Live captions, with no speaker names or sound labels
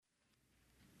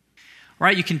All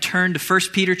right, you can turn to 1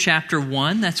 Peter chapter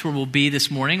 1. That's where we'll be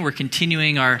this morning. We're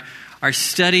continuing our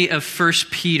study of 1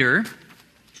 Peter.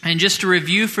 And just to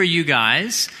review for you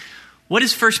guys, what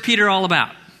is 1 Peter all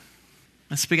about?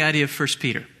 That's the big idea of 1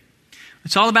 Peter.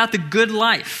 It's all about the good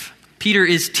life. Peter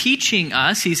is teaching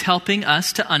us, he's helping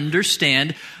us to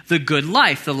understand the good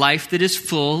life, the life that is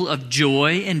full of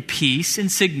joy and peace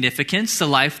and significance, the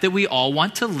life that we all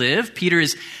want to live. Peter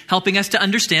is helping us to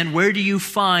understand, where do you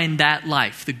find that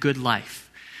life, the good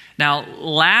life? Now,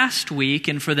 last week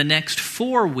and for the next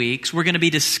 4 weeks, we're going to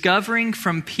be discovering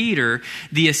from Peter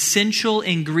the essential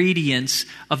ingredients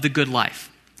of the good life.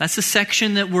 That's the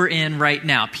section that we're in right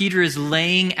now. Peter is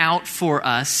laying out for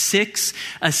us 6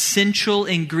 essential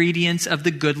ingredients of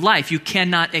the good life. You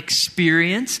cannot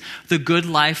experience the good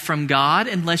life from God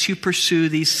unless you pursue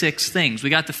these 6 things.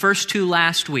 We got the first 2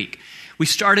 last week. We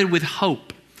started with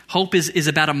hope. Hope is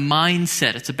about a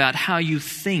mindset. It's about how you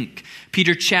think.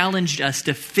 Peter challenged us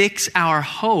to fix our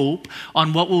hope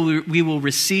on what we will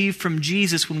receive from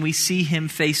Jesus when we see him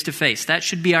face to face. That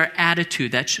should be our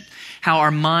attitude. That's how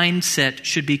our mindset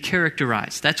should be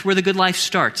characterized. That's where the good life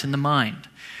starts, in the mind.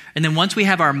 And then once we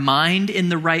have our mind in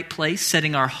the right place,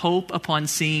 setting our hope upon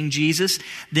seeing Jesus,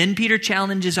 then Peter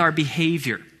challenges our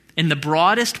behavior. In the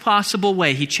broadest possible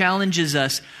way, he challenges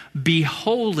us, be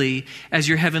holy as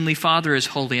your heavenly Father is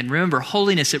holy. And remember,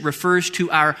 holiness, it refers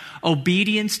to our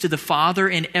obedience to the Father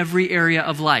in every area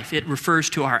of life. It refers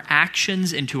to our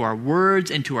actions, into our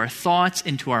words, into our thoughts,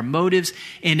 into our motives.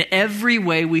 In every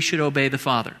way, we should obey the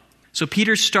Father. So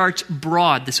Peter starts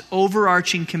broad, this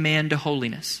overarching command to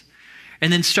holiness.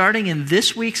 And then starting in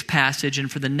this week's passage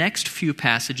and for the next few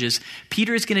passages,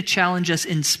 Peter is going to challenge us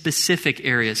in specific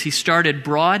areas. He started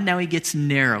broad, now he gets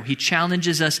narrow. He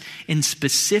challenges us in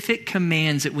specific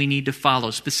commands that we need to follow,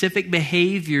 specific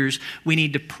behaviors we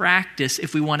need to practice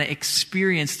if we want to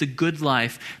experience the good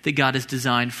life that God has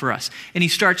designed for us. And he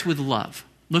starts with love.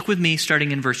 Look with me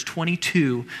starting in verse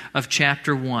 22 of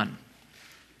chapter 1.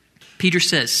 Peter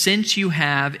says, since you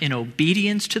have, in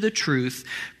obedience to the truth,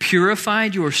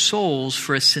 purified your souls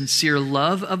for a sincere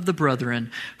love of the brethren,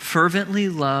 fervently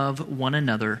love one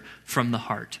another from the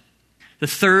heart. The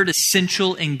third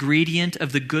essential ingredient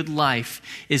of the good life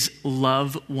is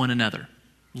love one another.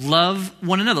 Love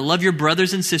one another. Love your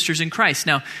brothers and sisters in Christ.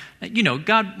 Now, you know,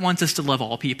 God wants us to love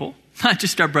all people, not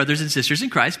just our brothers and sisters in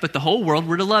Christ, but the whole world.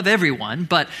 We're to love everyone.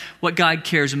 But what God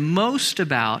cares most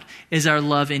about is our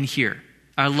love in here.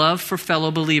 Our love for fellow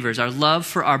believers, our love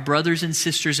for our brothers and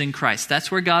sisters in Christ.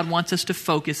 That's where God wants us to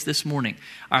focus this morning,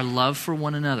 our love for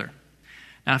one another.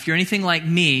 Now, if you're anything like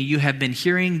me, you have been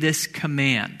hearing this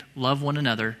command, love one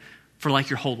another, for like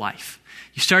your whole life.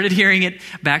 You started hearing it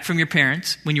back from your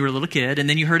parents when you were a little kid, and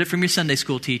then you heard it from your Sunday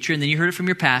school teacher, and then you heard it from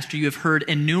your pastor. You have heard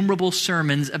innumerable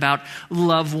sermons about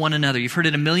love one another. You've heard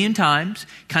it a million times,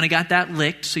 kind of got that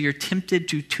licked, so you're tempted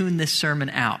to tune this sermon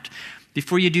out.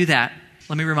 Before you do that,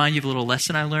 let me remind you of a little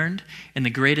lesson I learned in the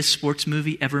greatest sports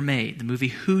movie ever made, the movie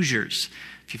Hoosiers.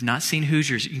 If you've not seen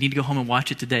Hoosiers, you need to go home and watch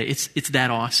it today. It's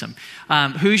that awesome.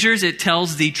 Hoosiers, it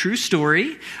tells the true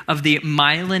story of the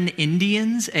Milan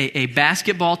Indians, a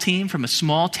basketball team from a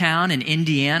small town in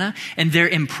Indiana, and their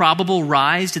improbable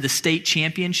rise to the state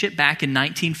championship back in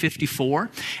 1954.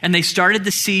 And they started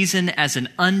the season as an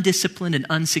undisciplined and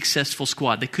unsuccessful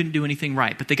squad. They couldn't do anything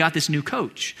right, but they got this new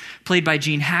coach, played by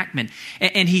Gene Hackman,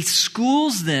 and he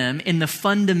schools them in the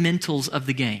fundamentals of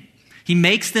the game. He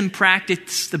makes them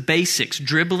practice the basics,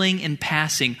 dribbling and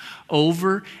passing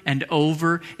over and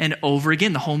over and over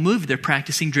again. The whole movie, they're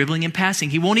practicing dribbling and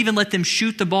passing. He won't even let them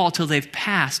shoot the ball till they've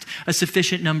passed a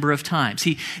sufficient number of times.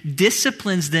 He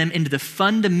disciplines them into the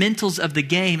fundamentals of the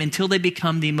game until they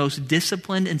become the most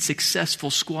disciplined and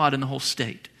successful squad in the whole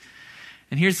state.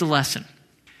 And here's the lesson.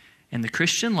 In the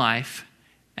Christian life,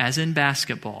 as in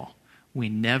basketball, we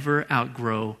never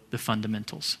outgrow the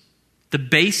fundamentals. The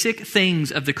basic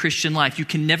things of the Christian life. You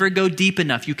can never go deep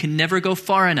enough. You can never go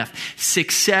far enough.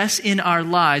 Success in our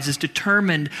lives is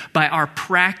determined by our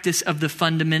practice of the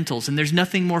fundamentals. And there's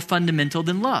nothing more fundamental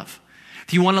than love.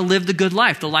 If you want to live the good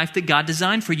life, the life that God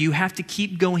designed for you, you have to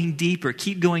keep going deeper,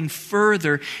 keep going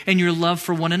further in your love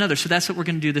for one another. So that's what we're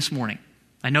going to do this morning.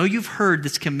 I know you've heard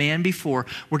this command before.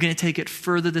 We're going to take it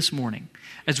further this morning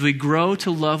as we grow to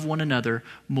love one another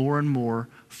more and more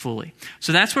fully.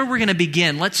 So that's where we're going to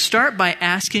begin. Let's start by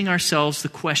asking ourselves the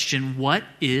question, what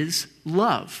is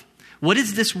love? What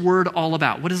is this word all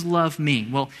about? What does love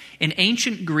mean? Well, in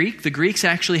ancient Greek, the Greeks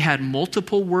actually had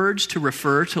multiple words to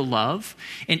refer to love.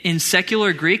 In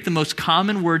secular Greek, the most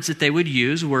common words that they would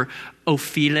use were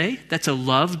ophile, that's a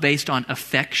love based on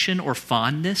affection or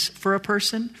fondness for a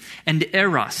person. And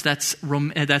eros, that's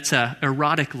a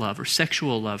erotic love or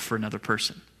sexual love for another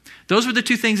person. Those were the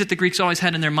two things that the Greeks always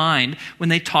had in their mind when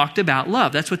they talked about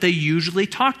love. That's what they usually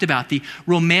talked about, the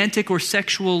romantic or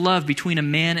sexual love between a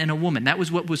man and a woman. That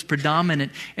was what was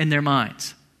predominant in their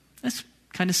minds. That's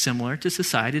kind of similar to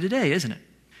society today, isn't it?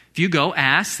 If you go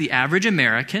ask the average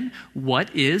American,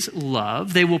 what is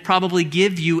love? They will probably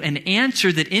give you an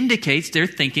answer that indicates they're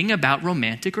thinking about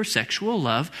romantic or sexual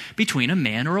love between a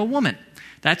man or a woman.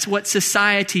 That's what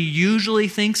society usually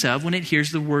thinks of when it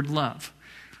hears the word love.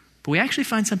 But we actually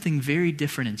find something very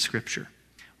different in Scripture.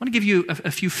 I want to give you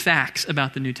a few facts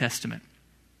about the New Testament.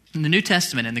 In the New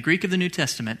Testament, in the Greek of the New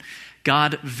Testament,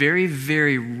 God very,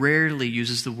 very rarely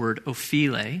uses the word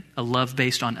ophile, a love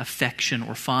based on affection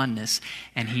or fondness,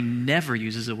 and he never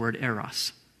uses the word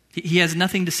eros. He has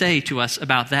nothing to say to us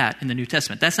about that in the New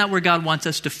Testament. That's not where God wants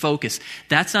us to focus.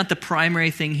 That's not the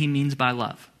primary thing he means by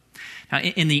love. Now,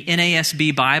 in the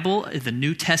NASB Bible, the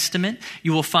New Testament,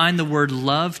 you will find the word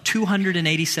love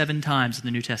 287 times in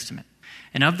the New Testament.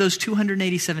 And of those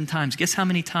 287 times, guess how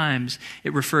many times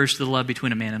it refers to the love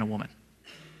between a man and a woman?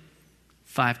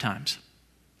 5 times.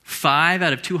 5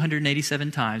 out of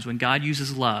 287 times when God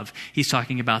uses love, he's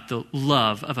talking about the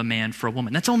love of a man for a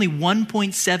woman. That's only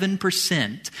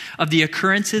 1.7% of the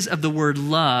occurrences of the word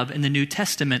love in the New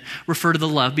Testament refer to the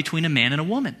love between a man and a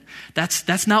woman.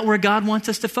 That's not where God wants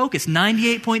us to focus.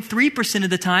 98.3% of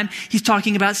the time, he's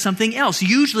talking about something else.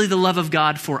 Usually the love of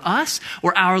God for us,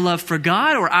 or our love for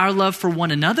God, or our love for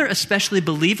one another, especially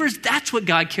believers. That's what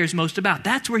God cares most about.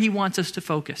 That's where he wants us to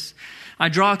focus. I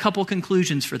draw a couple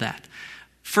conclusions for that.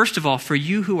 First of all, for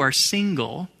you who are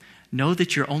single, know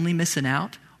that you're only missing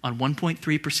out on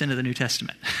 1.3% of the New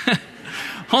Testament.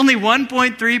 Only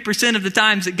 1.3% of the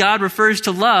times that God refers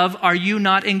to love are you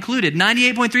not included.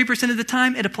 98.3% of the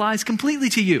time, it applies completely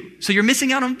to you. So you're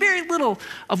missing out on very little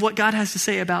of what God has to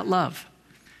say about love.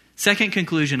 Second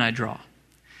conclusion I draw.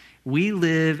 We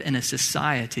live in a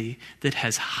society that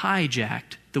has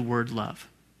hijacked the word love.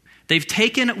 They've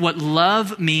taken what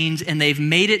love means and they've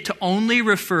made it to only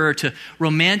refer to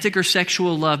romantic or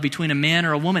sexual love between a man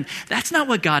or a woman. That's not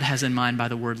what God has in mind by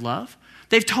the word love.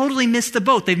 They've totally missed the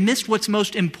boat. They've missed what's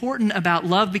most important about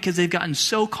love because they've gotten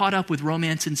so caught up with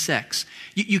romance and sex.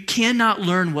 You cannot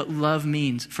learn what love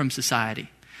means from society.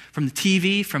 From the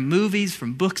TV, from movies,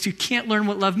 from books. You can't learn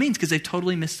what love means because they've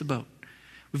totally missed the boat.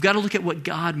 We've got to look at what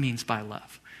God means by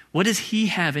love. What does he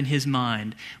have in his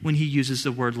mind when he uses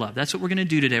the word love? That's what we're going to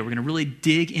do today. We're going to really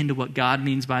dig into what God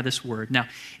means by this word. Now,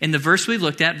 in the verse we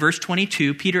looked at, verse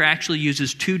 22, Peter actually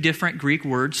uses 2 different Greek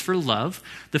words for love.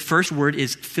 The first word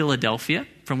is Philadelphia,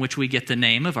 from which we get the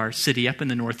name of our city up in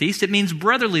the Northeast. It means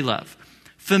brotherly love,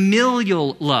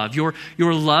 familial love, your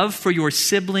love for your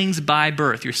siblings by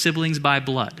birth, your siblings by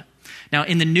blood. Now,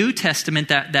 in the New Testament,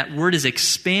 that word is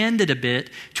expanded a bit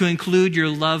to include your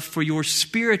love for your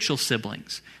spiritual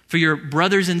siblings, for your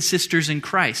brothers and sisters in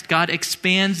Christ. God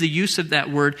expands the use of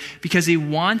that word because he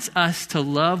wants us to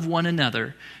love one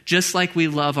another just like we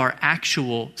love our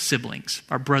actual siblings,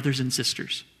 our brothers and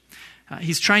sisters.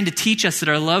 He's trying to teach us that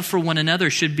our love for one another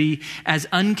should be as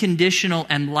unconditional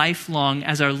and lifelong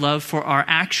as our love for our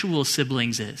actual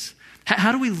siblings is.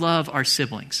 How do we love our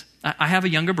siblings? I have a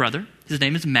younger brother. His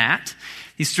name is Matt.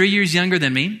 He's 3 years younger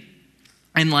than me.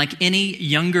 And like any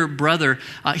younger brother,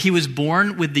 he was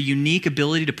born with the unique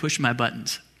ability to push my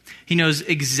buttons. He knows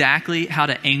exactly how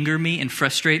to anger me and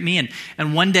frustrate me.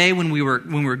 And one day when we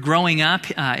were growing up,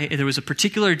 there was a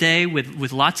particular day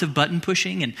with lots of button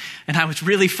pushing, and I was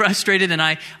really frustrated, and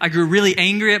I grew really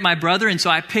angry at my brother, and so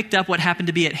I picked up what happened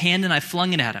to be at hand and I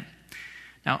flung it at him.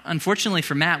 Now, unfortunately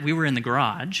for Matt, we were in the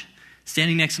garage,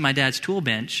 standing next to my dad's tool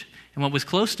bench, and what was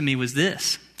close to me was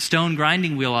this stone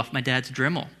grinding wheel off my dad's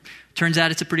Dremel. Turns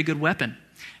out it's a pretty good weapon.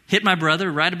 Hit my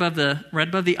brother right above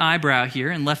the eyebrow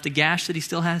here and left a gash that he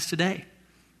still has today.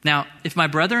 Now, if my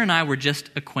brother and I were just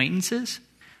acquaintances,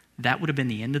 that would have been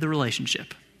the end of the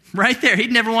relationship. Right there.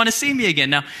 He'd never want to see me again.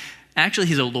 Now, actually,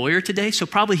 he's a lawyer today, so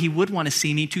probably he would want to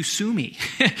see me to sue me.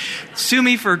 Sue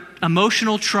me for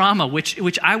emotional trauma,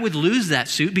 which I would lose that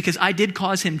suit because I did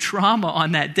cause him trauma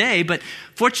on that day. But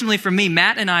fortunately for me,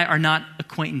 Matt and I are not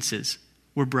acquaintances.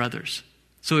 We're brothers.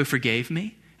 So he forgave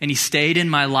me. And he stayed in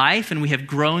my life, and we have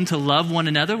grown to love one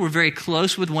another. We're very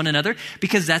close with one another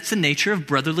because that's the nature of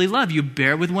brotherly love. You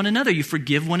bear with one another. You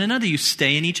forgive one another. You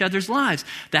stay in each other's lives.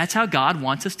 That's how God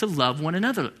wants us to love one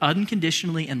another,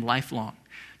 unconditionally and lifelong,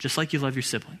 just like you love your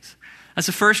siblings. That's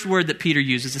the first word that Peter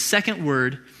uses. The second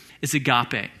word is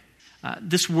agape.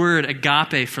 This word,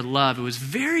 agape, for love, it was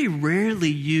very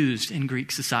rarely used in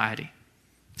Greek society.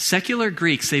 Secular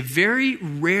Greeks, they very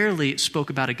rarely spoke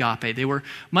about agape. They were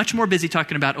much more busy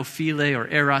talking about ophile or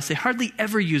eros. They hardly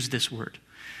ever used this word.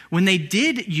 When they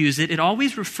did use it, it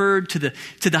always referred to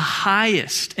the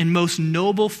highest and most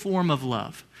noble form of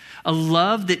love. A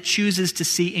love that chooses to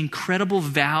see incredible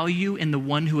value in the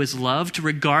one who is loved, to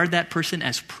regard that person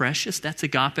as precious. That's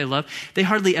agape love. They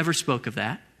hardly ever spoke of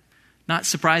that. Not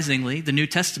surprisingly, the New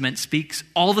Testament speaks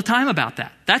all the time about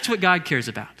that. That's what God cares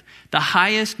about. The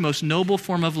highest, most noble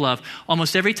form of love.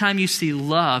 Almost every time you see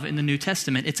love in the New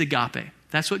Testament, it's agape.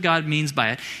 That's what God means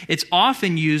by it. It's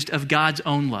often used of God's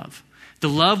own love. The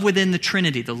love within the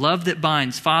Trinity, the love that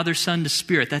binds Father, Son to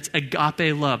Spirit, that's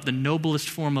agape love, the noblest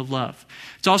form of love.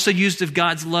 It's also used of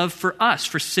God's love for us,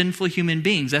 for sinful human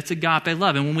beings. That's agape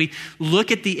love. And when we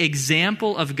look at the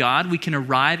example of God, we can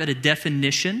arrive at a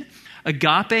definition.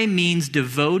 Agape means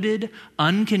devoted,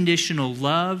 unconditional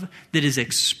love that is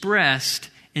expressed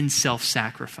in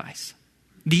self-sacrifice.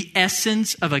 The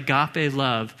essence of agape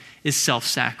love is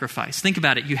self-sacrifice. Think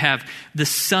about it. You have the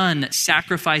Son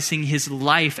sacrificing his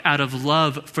life out of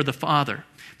love for the Father.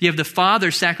 You have the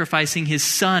Father sacrificing his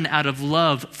Son out of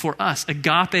love for us.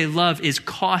 Agape love is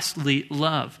costly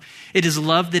love. It is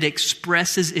love that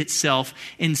expresses itself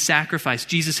in sacrifice.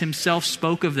 Jesus himself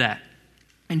spoke of that.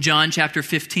 In John chapter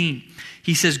 15,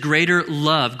 he says, greater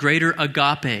love, greater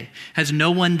agape has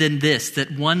no one than this,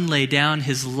 that one lay down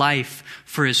his life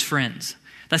for his friends.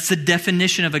 That's the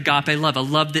definition of agape love, a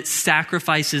love that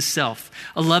sacrifices self,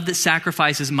 a love that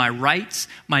sacrifices my rights,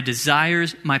 my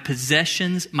desires, my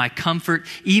possessions, my comfort,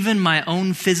 even my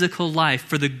own physical life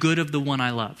for the good of the one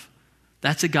I love.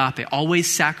 That's agape, always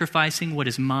sacrificing what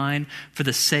is mine for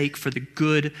the sake, for the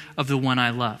good of the one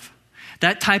I love.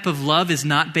 That type of love is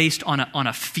not based on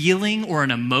a feeling or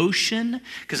an emotion,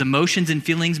 because emotions and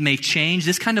feelings may change.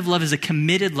 This kind of love is a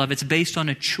committed love. It's based on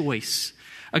a choice.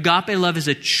 Agape love is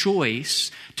a choice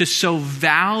to so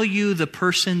value the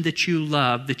person that you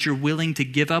love that you're willing to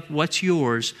give up what's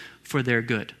yours for their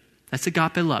good. That's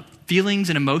agape love. Feelings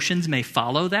and emotions may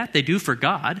follow that. They do for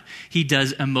God. He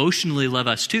does emotionally love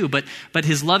us too, but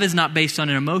his love is not based on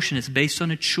an emotion. It's based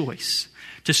on a choice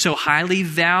to so highly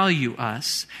value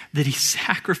us that he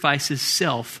sacrifices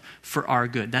self for our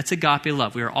good. That's agape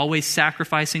love. We are always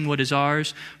sacrificing what is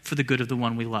ours for the good of the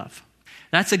one we love.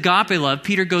 That's agape love.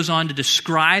 Peter goes on to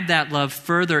describe that love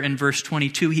further in verse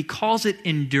 22. He calls it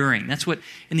enduring. That's what,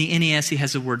 in the NES, he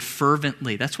has the word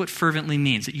fervently. That's what fervently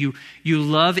means, that you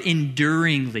love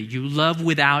enduringly. You love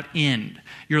without end.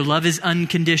 Your love is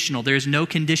unconditional. There is no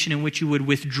condition in which you would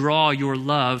withdraw your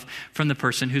love from the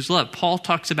person who's loved. Paul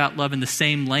talks about love in the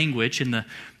same language in the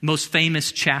most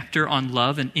famous chapter on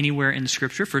love and anywhere in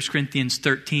Scripture, 1 Corinthians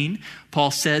 13.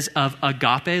 Paul says of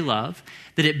agape love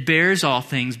that it bears all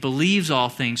things, believes all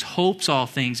things, hopes all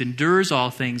things, endures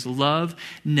all things. Love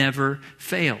never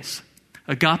fails.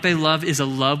 Agape love is a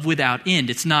love without end.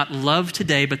 It's not love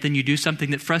today, but then you do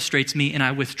something that frustrates me and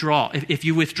I withdraw. If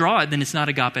you withdraw it, then it's not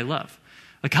agape love.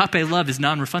 Agape love is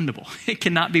non-refundable. It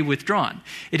cannot be withdrawn.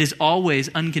 It is always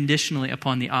unconditionally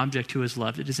upon the object who is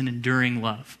loved. It is an enduring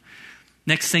love.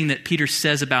 Next thing that Peter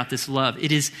says about this love,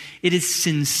 it is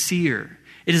sincere.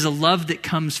 It is a love that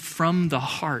comes from the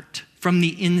heart, from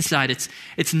the inside.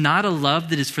 It's not a love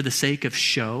that is for the sake of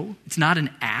show. It's not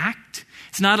an act.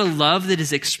 It's not a love that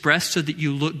is expressed so that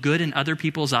you look good in other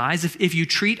people's eyes. If you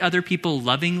treat other people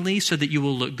lovingly so that you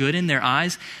will look good in their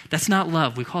eyes, that's not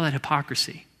love. We call that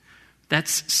hypocrisy.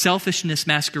 That's selfishness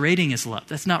masquerading as love.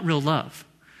 That's not real love.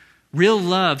 Real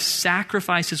love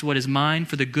sacrifices what is mine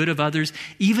for the good of others,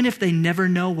 even if they never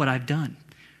know what I've done.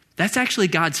 That's actually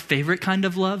God's favorite kind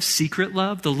of love, secret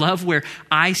love, the love where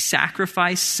I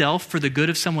sacrifice self for the good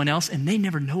of someone else and they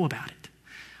never know about it.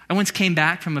 I once came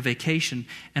back from a vacation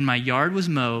and my yard was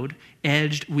mowed,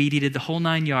 edged, weed-eated, the whole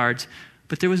 9 yards,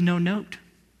 but there was no note.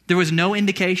 There was no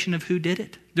indication of who did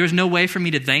it. There was no way for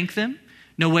me to thank them,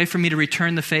 no way for me to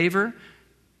return the favor.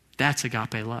 That's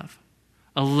agape love.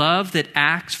 A love that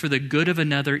acts for the good of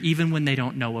another even when they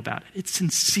don't know about it. It's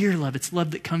sincere love. It's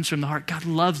love that comes from the heart. God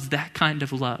loves that kind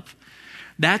of love.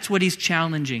 That's what he's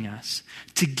challenging us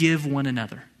to give one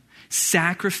another.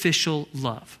 Sacrificial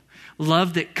love.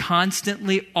 Love that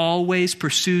constantly, always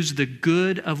pursues the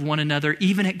good of one another,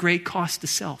 even at great cost to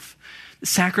self. It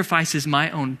sacrifices my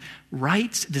own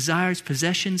rights, desires,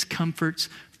 possessions, comforts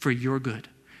for your good.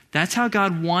 That's how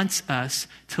God wants us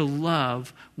to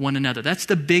love one another. That's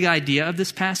the big idea of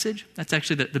this passage. That's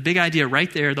actually the big idea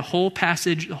right there. The whole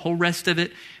passage, the whole rest of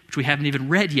it, which we haven't even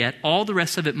read yet, all the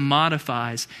rest of it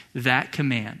modifies that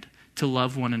command to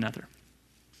love one another.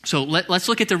 So let's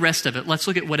look at the rest of it. Let's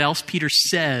look at what else Peter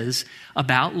says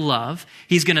about love.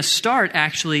 He's going to start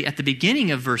actually at the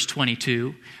beginning of verse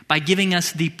 22 by giving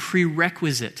us the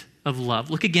prerequisite of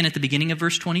love. Look again at the beginning of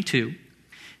verse 22.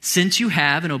 Since you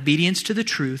have, in obedience to the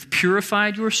truth,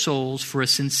 purified your souls for a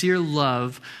sincere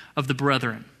love of the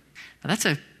brethren. Now that's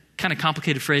a kind of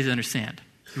complicated phrase to understand.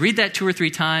 You read that 2 or 3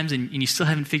 times and you still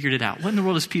haven't figured it out. What in the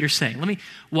world is Peter saying? Let me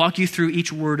walk you through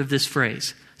each word of this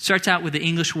phrase. Starts out with the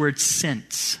English word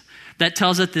since. That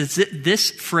tells us that this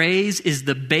phrase is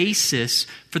the basis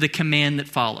for the command that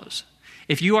follows.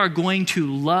 If you are going to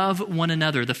love one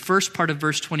another, the first part of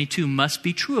verse 22 must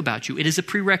be true about you. It is a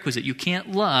prerequisite. You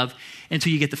can't love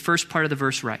until you get the first part of the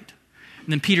verse right. And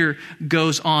then Peter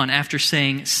goes on after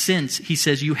saying since, he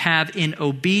says you have in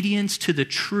obedience to the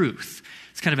truth.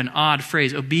 It's kind of an odd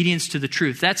phrase, obedience to the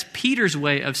truth. That's Peter's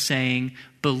way of saying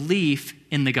belief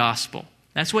in the gospel.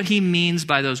 That's what he means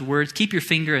by those words. Keep your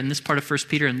finger in this part of 1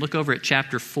 Peter and look over at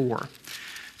chapter 4.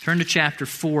 Turn to chapter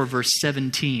 4, verse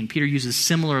 17. Peter uses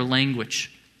similar language.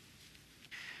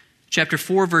 Chapter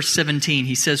 4, verse 17,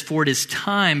 he says, "For it is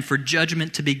time for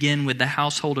judgment to begin with the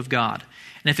household of God.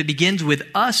 And if it begins with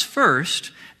us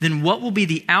first, then what will be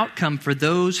the outcome for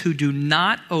those who do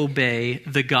not obey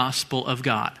the gospel of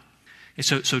God?"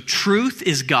 So truth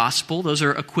is gospel. Those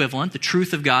are equivalent. The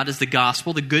truth of God is the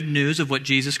gospel, the good news of what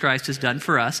Jesus Christ has done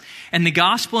for us. And the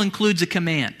gospel includes a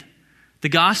command. The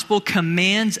gospel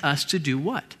commands us to do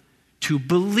what? To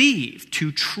believe,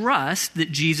 to trust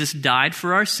that Jesus died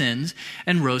for our sins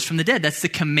and rose from the dead. That's the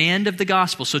command of the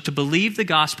gospel. So to believe the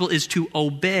gospel is to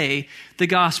obey the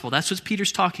gospel. That's what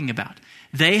Peter's talking about.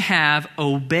 They have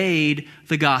obeyed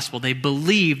the gospel. They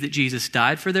believe that Jesus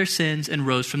died for their sins and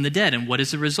rose from the dead. And what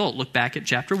is the result? Look back at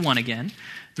chapter 1 again.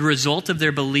 The result of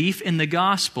their belief in the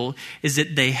gospel is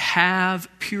that they have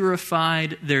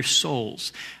purified their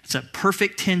souls. It's a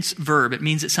perfect tense verb. It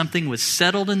means that something was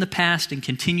settled in the past and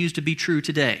continues to be true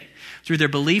today. Through their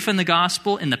belief in the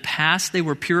gospel, in the past they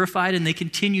were purified and they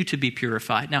continue to be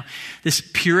purified. Now, this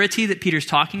purity that Peter's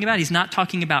talking about, he's not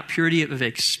talking about purity of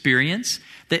experience.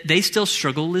 They still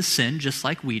struggle with sin just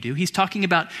like we do. He's talking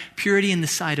about purity in the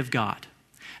sight of God.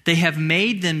 They have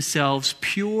made themselves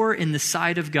pure in the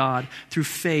sight of God through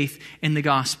faith in the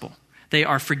gospel. They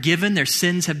are forgiven. Their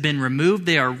sins have been removed.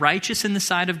 They are righteous in the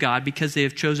sight of God because they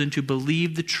have chosen to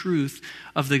believe the truth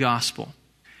of the gospel.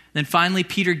 Then finally,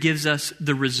 Peter gives us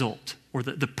the result or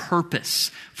the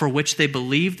purpose for which they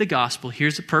believe the gospel.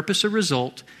 Here's the purpose or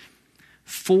result: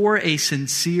 for a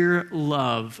sincere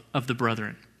love of the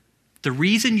brethren. The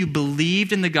reason you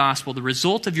believed in the gospel, the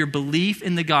result of your belief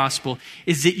in the gospel,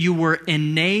 is that you were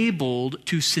enabled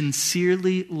to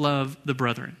sincerely love the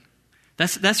brethren.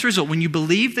 That's the result. When you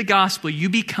believe the gospel, you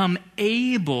become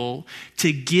able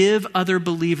to give other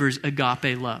believers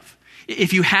agape love.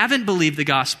 If you haven't believed the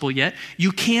gospel yet,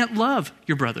 you can't love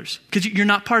your brothers because you're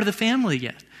not part of the family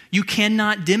yet. You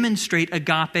cannot demonstrate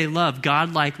agape love,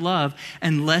 God-like love,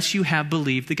 unless you have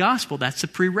believed the gospel. That's a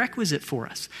prerequisite for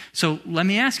us. So let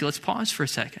me ask you, let's pause for a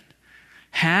second.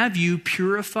 Have you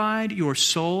purified your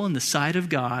soul in the sight of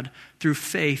God through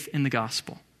faith in the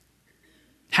gospel?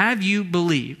 Have you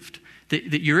believed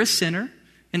that you're a sinner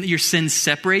and that your sin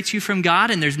separates you from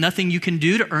God and there's nothing you can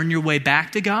do to earn your way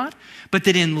back to God, but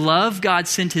that in love God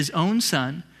sent his own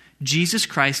son, Jesus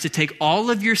Christ, to take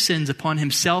all of your sins upon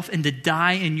himself and to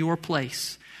die in your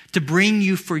place, to bring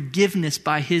you forgiveness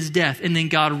by his death. And then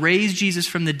God raised Jesus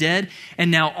from the dead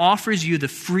and now offers you the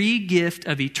free gift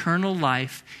of eternal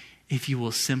life if you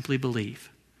will simply believe.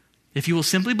 If you will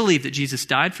simply believe that Jesus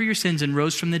died for your sins and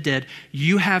rose from the dead,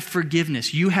 you have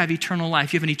forgiveness. You have eternal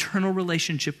life. You have an eternal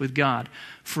relationship with God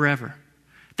forever.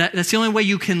 That's the only way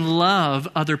you can love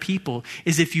other people,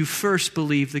 is if you first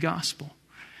believe the gospel.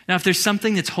 Now, if there's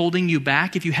something that's holding you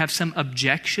back, if you have some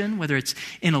objection, whether it's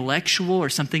intellectual or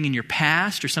something in your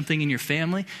past or something in your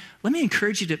family, let me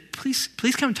encourage you to please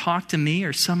come talk to me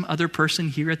or some other person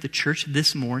here at the church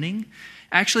this morning.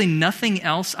 Actually, nothing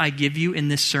else I give you in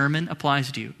this sermon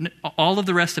applies to you. All of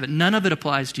the rest of it, none of it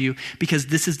applies to you because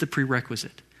this is the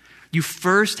prerequisite. You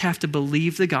first have to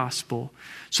believe the gospel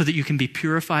so that you can be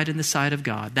purified in the sight of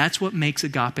God. That's what makes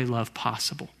agape love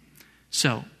possible.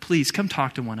 So please come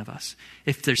talk to one of us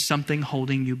if there's something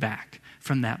holding you back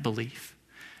from that belief.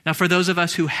 Now, for those of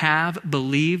us who have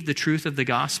believed the truth of the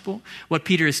gospel, what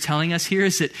Peter is telling us here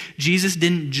is that Jesus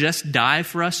didn't just die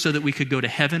for us so that we could go to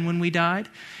heaven when we died.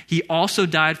 He also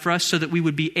died for us so that we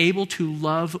would be able to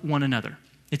love one another.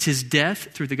 It's his death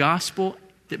through the gospel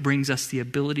that brings us the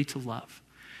ability to love.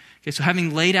 Okay, so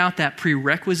having laid out that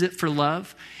prerequisite for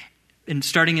love, And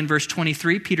starting in verse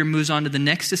 23, Peter moves on to the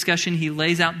next discussion. He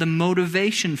lays out the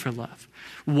motivation for love.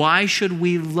 Why should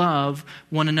we love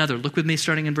one another? Look with me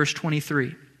starting in verse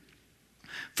 23.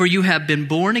 For you have been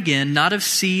born again, not of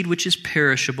seed which is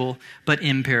perishable, but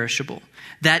imperishable.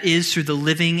 That is through the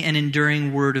living and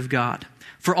enduring word of God.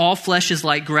 For all flesh is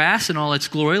like grass, and all its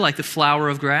glory like the flower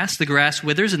of grass. The grass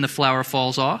withers and the flower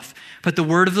falls off, but the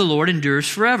word of the Lord endures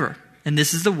forever. And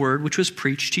this is the word which was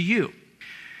preached to you.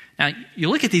 Now, you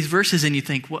look at these verses and you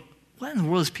think, what in the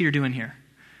world is Peter doing here?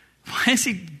 Why is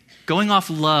he going off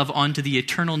love onto the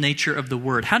eternal nature of the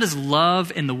word? How does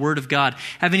love and the word of God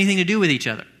have anything to do with each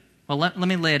other? Well, let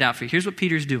me lay it out for you. Here's what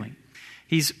Peter's doing.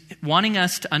 He's wanting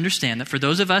us to understand that for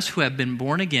those of us who have been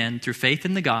born again through faith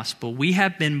in the gospel, we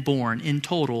have been born in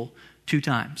total 2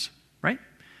 times, right?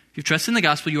 If you trust in the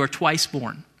gospel, you are twice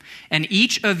born. And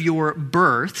each of your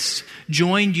births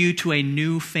joined you to a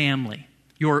new family.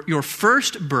 Your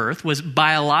first birth was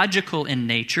biological in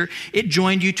nature. It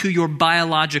joined you to your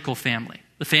biological family,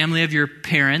 the family of your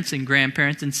parents and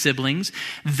grandparents and siblings.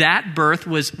 That birth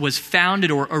was founded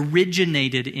or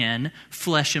originated in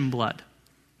flesh and blood.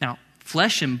 Now,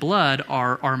 flesh and blood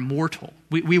are mortal.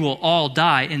 We will all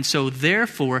die, and so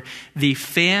therefore, the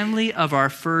family of our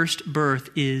first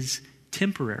birth is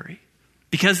temporary.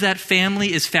 Because that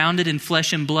family is founded in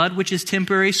flesh and blood, which is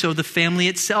temporary, so the family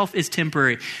itself is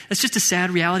temporary. That's just a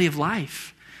sad reality of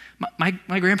life.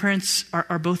 My grandparents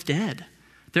are both dead.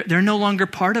 They're no longer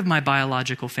part of my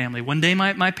biological family. One day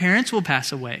my parents will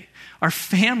pass away. Our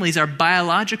families, our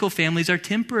biological families are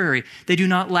temporary. They do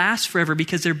not last forever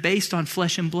because they're based on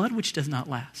flesh and blood, which does not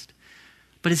last.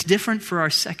 But it's different for our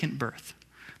second birth.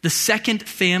 The second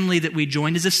family that we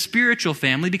joined is a spiritual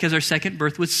family because our second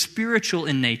birth was spiritual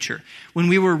in nature. When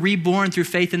we were reborn through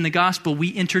faith in the gospel,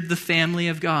 we entered the family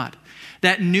of God.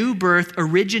 That new birth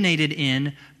originated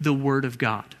in the Word of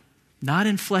God. Not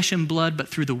in flesh and blood, but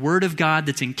through the Word of God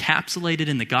that's encapsulated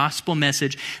in the gospel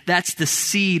message. That's the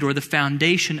seed or the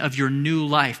foundation of your new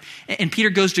life. And Peter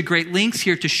goes to great lengths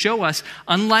here to show us,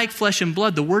 unlike flesh and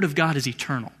blood, the Word of God is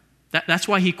eternal. That's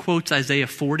why he quotes Isaiah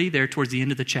 40 there towards the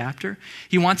end of the chapter.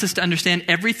 He wants us to understand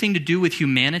everything to do with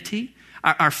humanity,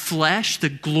 our flesh, the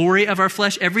glory of our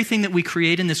flesh, everything that we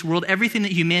create in this world, everything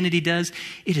that humanity does,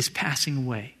 it is passing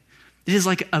away. It is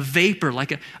like a vapor,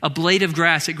 like a blade of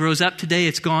grass. It grows up today,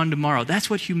 it's gone tomorrow. That's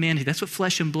what humanity, that's what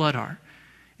flesh and blood are.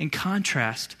 In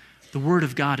contrast, the Word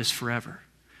of God is forever.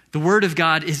 The Word of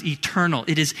God is eternal.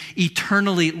 It is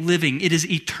eternally living. It is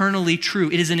eternally true.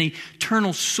 It is an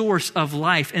eternal source of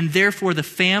life. And therefore, the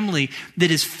family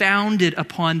that is founded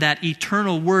upon that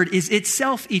eternal Word is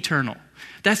itself eternal.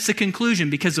 That's the conclusion.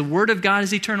 Because the Word of God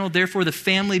is eternal, therefore the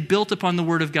family built upon the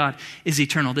Word of God is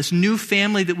eternal. This new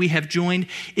family that we have joined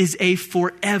is a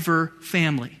forever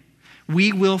family.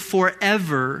 We will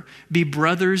forever be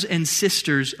brothers and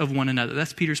sisters of one another.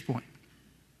 That's Peter's point.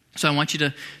 So I want you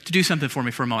to do something for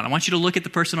me for a moment. I want you to look at the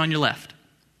person on your left.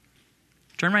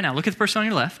 Turn right now. Look at the person on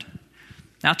your left.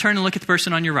 Now turn and look at the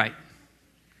person on your right.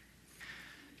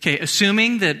 Okay,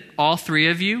 assuming that all 3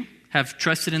 of you have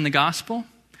trusted in the gospel,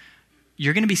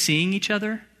 you're going to be seeing each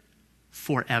other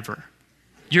forever.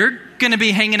 You're going to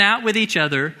be hanging out with each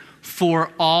other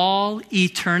for all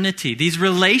eternity. These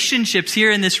relationships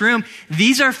here in this room,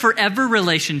 these are forever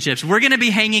relationships. We're going to be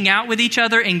hanging out with each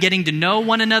other and getting to know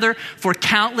one another for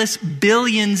countless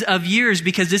billions of years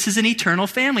because this is an eternal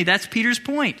family. That's Peter's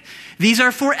point. These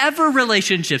are forever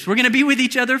relationships. We're going to be with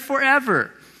each other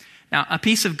forever. Now, a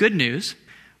piece of good news.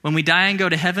 When we die and go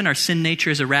to heaven, our sin nature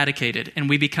is eradicated and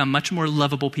we become much more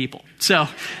lovable people. So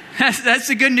that's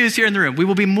the good news here in the room. We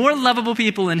will be more lovable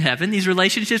people in heaven. These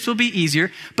relationships will be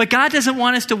easier. But God doesn't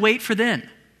want us to wait for then.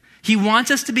 He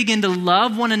wants us to begin to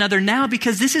love one another now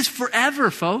because this is forever,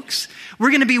 folks.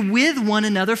 We're going to be with one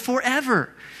another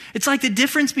forever. It's like the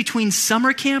difference between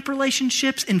summer camp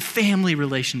relationships and family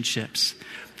relationships.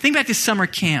 Think back to summer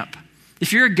camp.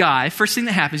 If you're a guy, first thing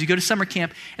that happens, you go to summer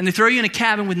camp and they throw you in a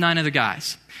cabin with 9 other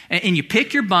guys. And you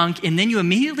pick your bunk, and then you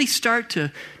immediately start to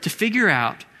figure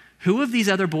out who of these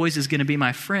other boys is going to be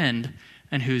my friend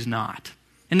and who's not.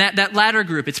 And that latter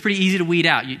group, it's pretty easy to weed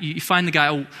out. You find the guy,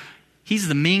 oh, he's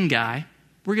the mean guy.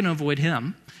 We're going to avoid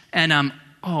him. And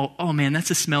oh man,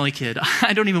 that's a smelly kid.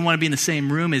 I don't even want to be in the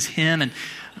same room as him. And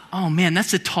oh man,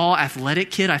 that's a tall,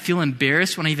 athletic kid. I feel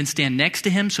embarrassed when I even stand next to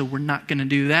him, so we're not going to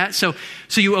do that. So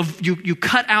you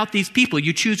cut out these people.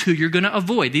 You choose who you're going to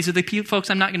avoid. These are the folks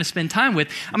I'm not going to spend time with.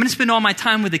 I'm going to spend all my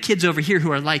time with the kids over here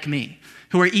who are like me,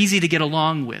 who are easy to get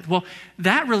along with. Well,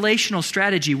 that relational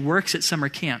strategy works at summer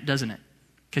camp, doesn't it?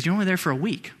 Because you're only there for a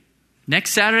week.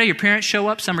 Next Saturday, your parents show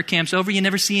up, summer camp's over, you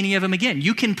never see any of them again.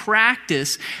 You can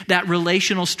practice that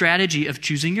relational strategy of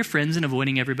choosing your friends and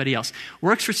avoiding everybody else.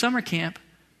 Works for summer camp,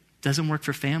 doesn't work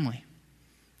for family.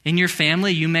 In your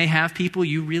family, you may have people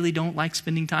you really don't like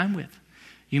spending time with.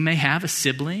 You may have a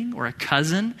sibling or a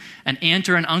cousin, an aunt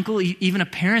or an uncle, even a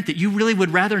parent that you really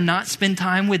would rather not spend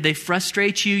time with. They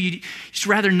frustrate you. You'd just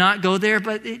rather not go there,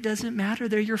 but it doesn't matter.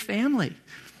 They're your family.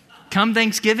 Come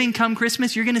Thanksgiving, come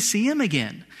Christmas, you're going to see them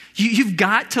again. You've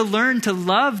got to learn to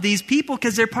love these people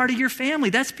because they're part of your family.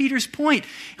 That's Peter's point.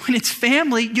 When it's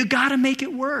family, you got to make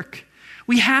it work.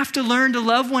 We have to learn to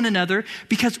love one another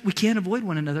because we can't avoid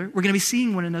one another. We're going to be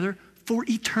seeing one another for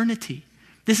eternity.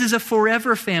 This is a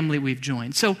forever family we've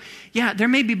joined. So, yeah, there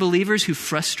may be believers who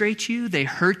frustrate you, they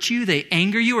hurt you, they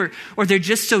anger you, or they're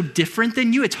just so different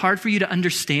than you, it's hard for you to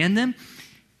understand them.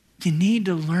 You need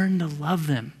to learn to love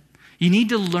them. You need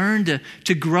to learn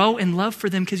to grow in love for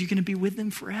them because you're going to be with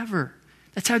them forever.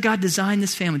 That's how God designed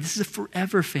this family. This is a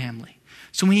forever family.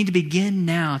 So we need to begin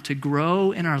now to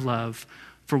grow in our love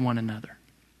for one another.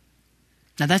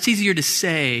 Now that's easier to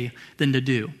say than to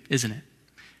do, isn't it?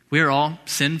 We are all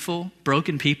sinful,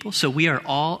 broken people, so we are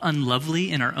all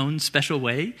unlovely in our own special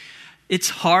way. It's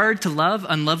hard to love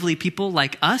unlovely people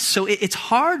like us, so it's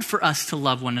hard for us to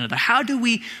love one another. How do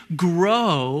we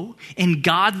grow in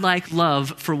God-like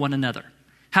love for one another?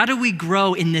 How do we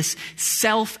grow in this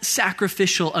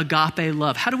self-sacrificial agape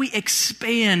love? How do we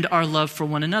expand our love for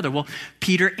one another? Well,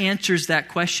 Peter answers that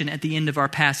question at the end of our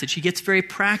passage. He gets very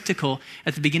practical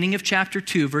at the beginning of chapter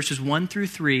 2, verses 1 through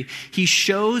 3. He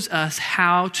shows us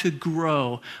how to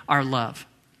grow our love.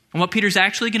 And what Peter's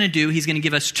actually going to do, he's going to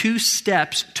give us 2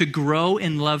 steps to grow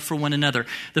in love for one another.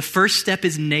 The first step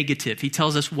is negative. He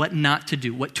tells us what not to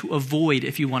do, what to avoid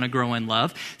if you want to grow in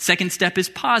love. Second step is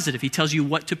positive. He tells you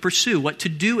what to pursue, what to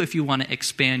do if you want to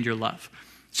expand your love.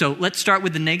 So let's start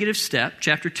with the negative step,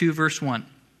 chapter 2, verse 1.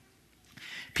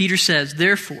 Peter says,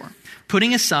 "Therefore,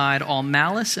 putting aside all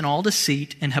malice and all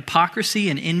deceit and hypocrisy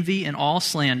and envy and all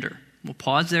slander." We'll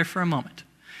pause there for a moment.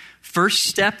 First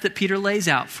step that Peter lays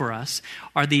out for us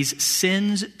are these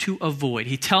sins to avoid.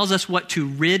 He tells us what to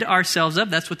rid ourselves of.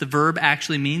 That's what the verb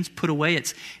actually means, put away.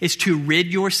 It's to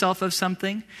rid yourself of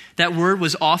something. That word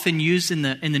was often used in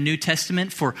the New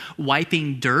Testament for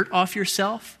wiping dirt off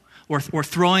yourself or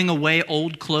throwing away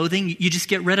old clothing. You just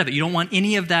get rid of it. You don't want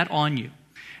any of that on you.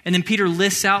 And then Peter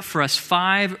lists out for us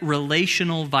 5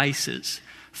 relational vices.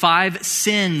 5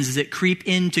 sins that creep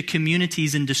into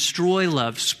communities and destroy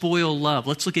love, spoil love.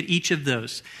 Let's look at each of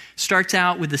those. Starts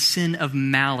out with the sin of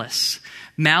malice.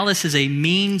 Malice is a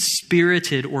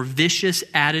mean-spirited or vicious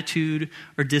attitude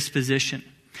or disposition.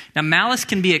 Now, malice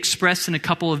can be expressed in a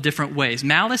couple of different ways.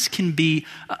 Malice can be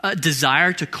a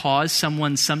desire to cause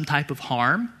someone some type of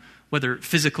harm, whether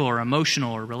physical or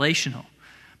emotional or relational.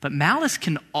 But malice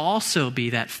can also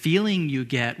be that feeling you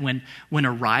get when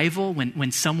a rival,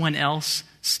 when someone else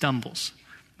stumbles,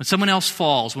 when someone else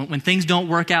falls, when things don't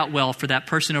work out well for that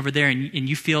person over there and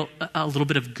you feel a little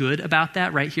bit of good about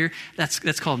that right here,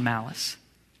 that's called malice.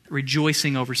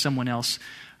 Rejoicing over someone else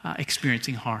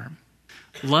experiencing harm.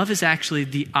 Love is actually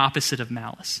the opposite of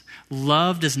malice.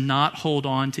 Love does not hold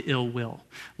on to ill will.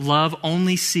 Love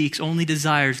only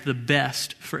desires the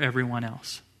best for everyone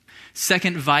else.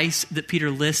 Second vice that Peter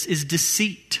lists is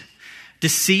deceit.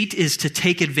 Deceit is to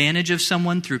take advantage of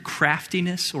someone through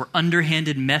craftiness or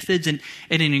underhanded methods, and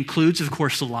it includes, of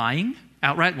course, lying,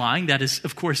 outright lying. That is,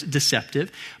 of course,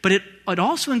 deceptive. But it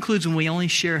also includes when we only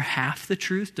share half the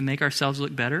truth to make ourselves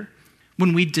look better.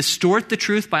 When we distort the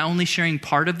truth by only sharing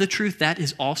part of the truth, that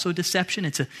is also deception.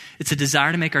 It's a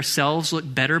desire to make ourselves look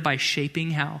better by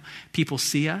shaping how people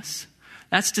see us.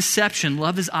 That's deception.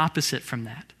 Love is opposite from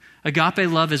that. Agape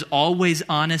love is always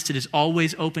honest. It is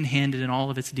always open-handed in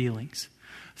all of its dealings.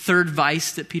 Third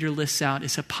vice that Peter lists out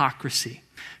is hypocrisy.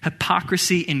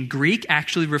 Hypocrisy in Greek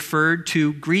actually referred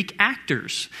to Greek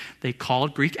actors. They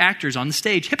called Greek actors on the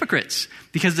stage hypocrites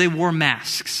because they wore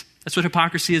masks. That's what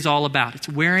hypocrisy is all about. It's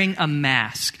wearing a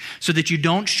mask so that you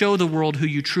don't show the world who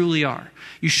you truly are.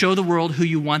 You show the world who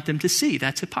you want them to see.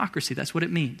 That's hypocrisy. That's what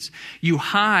it means. You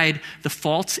hide the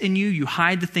faults in you. You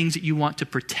hide the things that you want to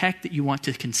protect, that you want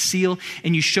to conceal,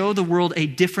 and you show the world a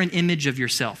different image of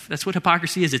yourself. That's what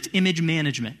hypocrisy is. It's image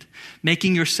management,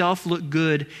 making yourself look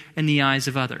good in the eyes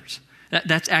of others.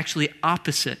 That's actually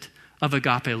opposite of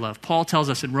agape love. Paul tells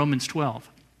us in Romans 12,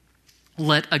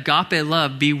 "Let agape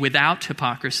love be without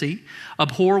hypocrisy.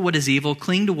 Abhor what is evil,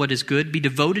 cling to what is good, be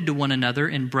devoted to one another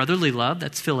in brotherly love."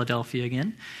 That's Philadelphia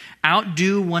again.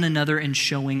 "Outdo one another in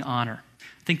showing honor."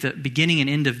 I think the beginning and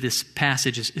end of this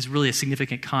passage is really a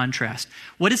significant contrast.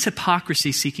 What is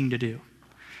hypocrisy seeking to do?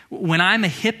 When I'm a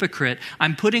hypocrite,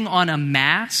 I'm putting on a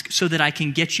mask so that I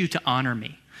can get you to honor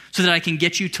me, so that I can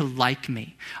get you to like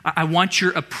me. I want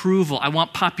your approval. I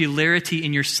want popularity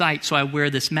in your sight, so I wear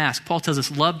this mask. Paul tells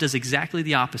us love does exactly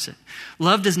the opposite.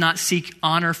 Love does not seek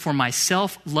honor for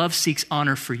myself. Love seeks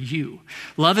honor for you.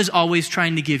 Love is always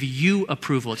trying to give you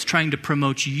approval. It's trying to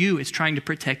promote you. It's trying to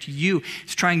protect you.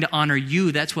 It's trying to honor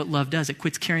you. That's what love does. It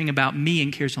quits caring about me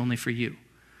and cares only for you.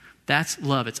 That's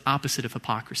love. It's opposite of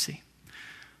hypocrisy.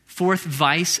 Fourth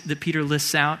vice that Peter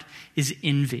lists out is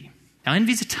envy. Now,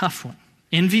 envy is a tough one.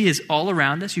 Envy is all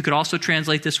around us. You could also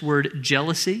translate this word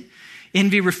jealousy.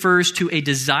 Envy refers to a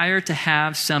desire to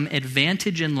have some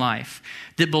advantage in life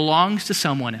that belongs to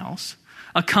someone else,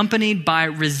 accompanied by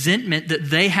resentment that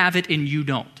they have it and you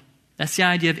don't. That's the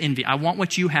idea of envy. I want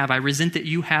what you have. I resent that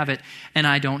you have it and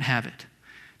I don't have it.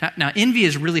 Now, envy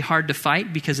is really hard to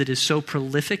fight because it is so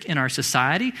prolific in our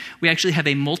society. We actually have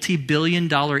a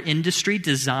multi-billion-dollar industry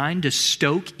designed to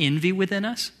stoke envy within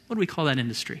us. What do we call that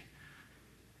industry?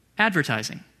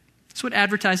 Advertising. That's what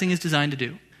advertising is designed to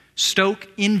do. Stoke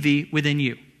envy within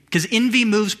you. Because envy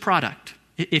moves product.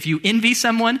 If you envy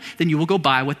someone, then you will go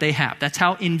buy what they have. That's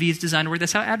how envy is designed to work.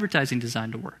 That's how advertising is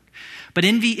designed to work. But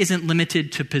envy isn't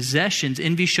limited to possessions.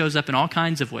 Envy shows up in all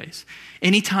kinds of ways.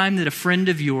 Anytime that a friend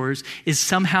of yours is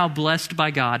somehow blessed by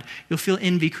God, you'll feel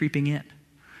envy creeping in.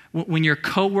 When your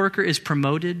coworker is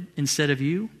promoted instead of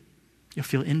you, you'll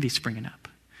feel envy springing up.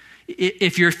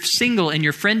 If you're single and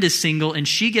your friend is single and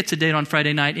she gets a date on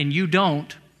Friday night and you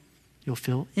don't, you'll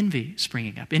feel envy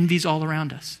springing up. Envy's all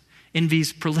around us.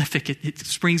 Envy's prolific. It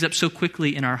springs up so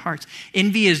quickly in our hearts.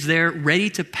 Envy is there ready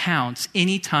to pounce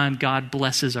anytime God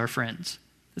blesses our friends.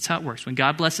 That's how it works. When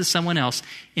God blesses someone else,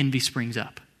 envy springs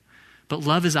up. But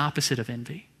love is opposite of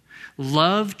envy.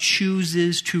 Love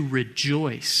chooses to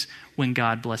rejoice when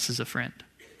God blesses a friend.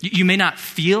 You may not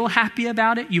feel happy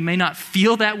about it. You may not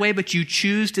feel that way, but you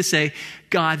choose to say,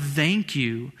 God, thank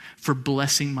you for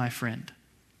blessing my friend.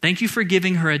 Thank you for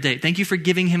giving her a date. Thank you for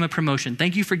giving him a promotion.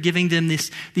 Thank you for giving them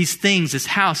these things, this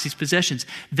house, these possessions.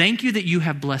 Thank you that you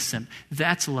have blessed them.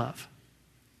 That's love.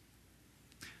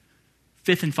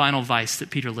 Fifth and final vice that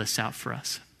Peter lists out for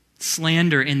us.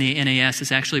 Slander in the NAS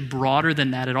is actually broader than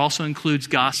that. It also includes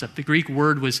gossip. The Greek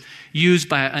word was used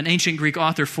by an ancient Greek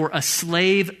author for a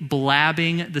slave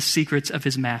blabbing the secrets of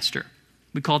his master.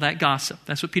 We call that gossip.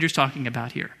 That's what Peter's talking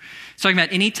about here. He's talking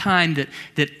about any time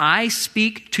that I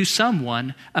speak to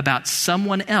someone about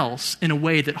someone else in a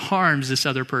way that harms this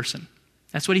other person.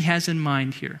 That's what he has in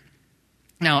mind here.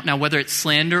 Now, whether it's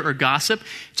slander or gossip,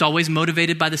 it's always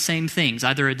motivated by the same things,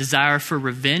 either a desire for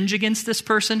revenge against this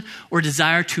person or a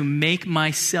desire to make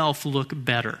myself look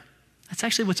better. That's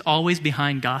actually what's always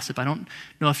behind gossip. I don't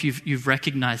know if you've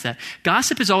recognized that.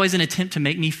 Gossip is always an attempt to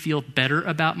make me feel better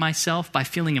about myself by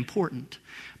feeling important,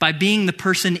 by being the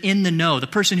person in the know, the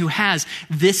person who has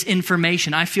this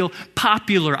information. I feel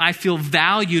popular. I feel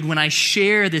valued when I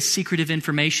share this secretive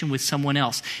information with someone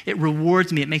else. It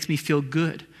rewards me. It makes me feel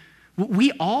good.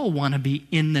 We all want to be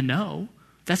in the know.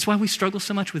 That's why we struggle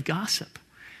so much with gossip.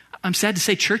 I'm sad to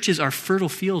say churches are fertile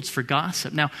fields for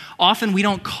gossip. Now, often we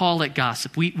don't call it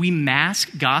gossip. We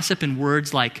mask gossip in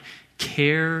words like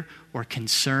care or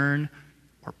concern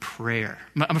or prayer.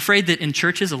 I'm afraid that in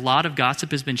churches, a lot of gossip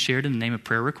has been shared in the name of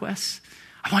prayer requests.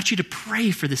 I want you to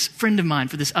pray for this friend of mine,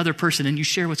 for this other person, and you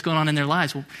share what's going on in their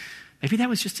lives. Well, maybe that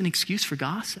was just an excuse for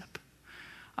gossip.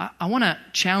 I want to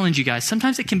challenge you guys.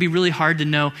 Sometimes it can be really hard to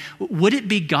know, would it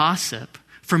be gossip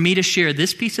for me to share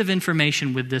this piece of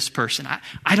information with this person?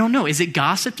 I don't know. Is it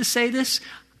gossip to say this?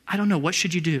 I don't know. What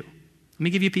should you do? Let me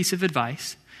give you a piece of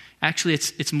advice. Actually,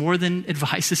 it's more than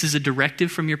advice. This is a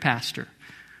directive from your pastor.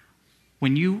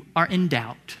 When you are in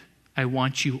doubt, I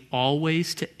want you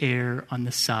always to err on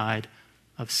the side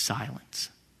of silence.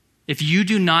 If you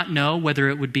do not know whether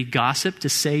it would be gossip to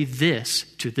say this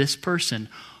to this person,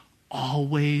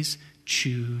 always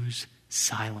choose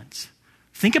silence.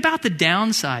 Think about the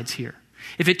downsides here.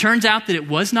 If it turns out that it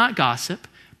was not gossip,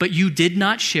 but you did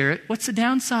not share it, what's the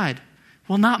downside?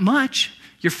 Well, not much.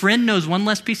 Your friend knows one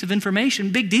less piece of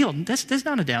information. Big deal. That's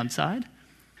not a downside.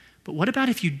 But what about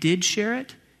if you did share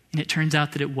it and it turns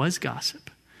out that it was gossip?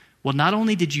 Well, not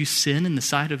only did you sin in the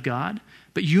sight of God,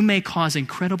 but you may cause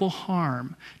incredible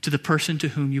harm to the person to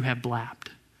whom you have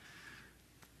blabbed.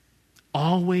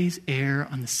 Always err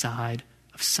on the side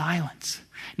of silence.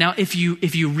 Now, if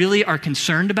you really are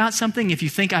concerned about something, if you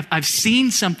think I've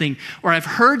seen something or I've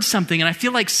heard something and I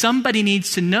feel like somebody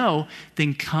needs to know,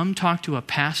 then come talk to a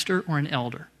pastor or an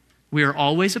elder. We are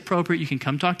always appropriate. You can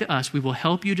come talk to us. We will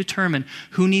help you determine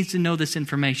who needs to know this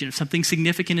information. If something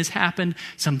significant has happened,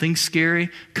 something scary,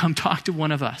 come talk to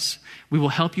one of us. We will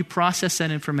help you process that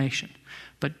information.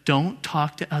 but don't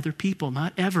talk to other people,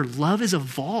 not ever. Love is a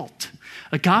vault.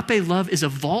 Agape love is a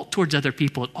vault towards other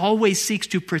people. It always seeks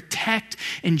to protect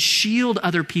and shield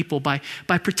other people by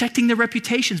protecting their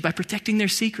reputations, by protecting their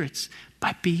secrets,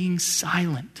 by being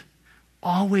silent.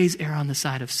 Always err on the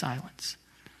side of silence.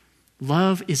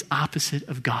 Love is opposite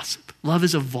of gossip. Love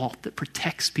is a vault that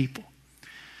protects people.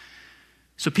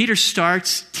 So Peter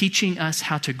starts teaching us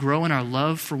how to grow in our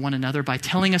love for one another by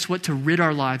telling us what to rid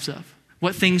our lives of,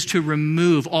 what things to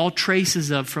remove all traces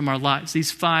of from our lives,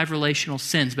 these 5 relational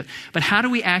sins. But how do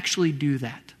we actually do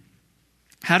that?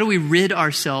 How do we rid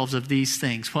ourselves of these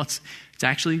things? Well, it's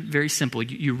actually very simple.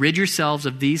 You rid yourselves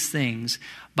of these things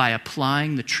by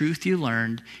applying the truth you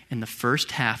learned in the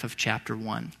first half of chapter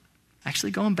 1.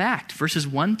 Actually, going back to verses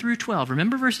 1 through 12.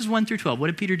 Remember verses 1 through 12. What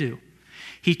did Peter do?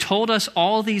 He told us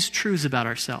all these truths about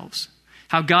ourselves.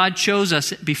 How God chose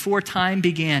us before time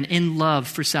began in love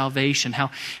for salvation.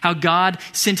 How God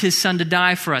sent his son to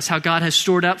die for us. How God has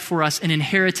stored up for us an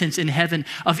inheritance in heaven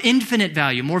of infinite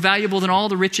value, more valuable than all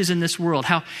the riches in this world.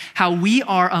 How we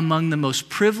are among the most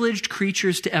privileged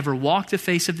creatures to ever walk the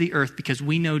face of the earth because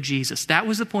we know Jesus. That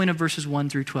was the point of verses 1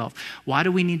 through 12. Why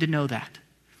do we need to know that?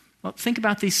 Well, think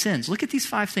about these sins. Look at these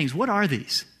 5 things. What are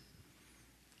these?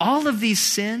 All of these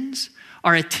sins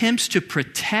are attempts to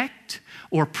protect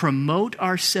or promote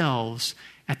ourselves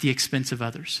at the expense of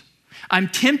others. I'm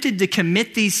tempted to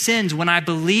commit these sins when I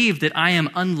believe that I am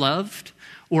unloved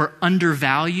or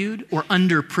undervalued or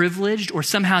underprivileged or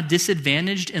somehow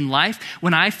disadvantaged in life.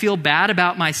 When I feel bad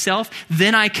about myself,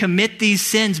 then I commit these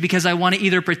sins because I want to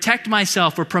either protect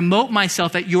myself or promote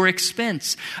myself at your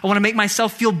expense. I want to make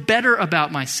myself feel better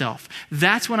about myself.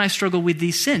 That's when I struggle with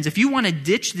these sins. If you want to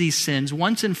ditch these sins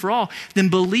once and for all, then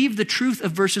believe the truth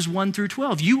of verses 1 through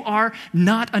 12. You are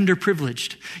not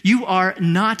underprivileged. You are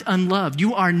not unloved.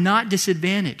 You are not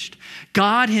disadvantaged.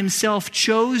 God himself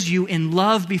chose you in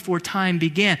love before time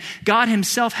began. God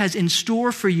himself has in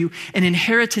store for you an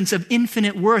inheritance of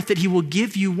infinite worth that he will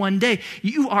give you one day.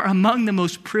 You are among the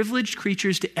most privileged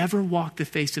creatures to ever walk the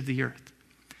face of the earth.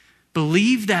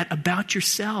 Believe that about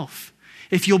yourself.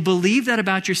 If you'll believe that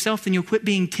about yourself, then you'll quit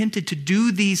being tempted to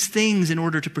do these things in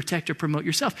order to protect or promote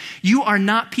yourself. You are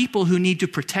not people who need to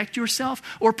protect yourself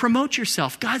or promote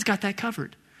yourself. God's got that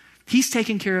covered. He's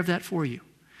taken care of that for you.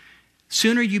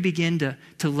 Sooner you begin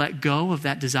to let go of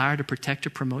that desire to protect or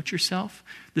promote yourself,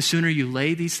 the sooner you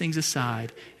lay these things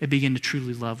aside and begin to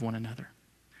truly love one another.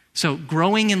 So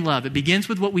growing in love, it begins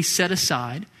with what we set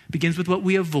aside, begins with what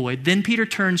we avoid. Then Peter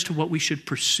turns to what we should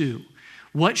pursue.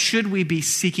 What should we be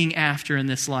seeking after in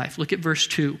this life? Look at verse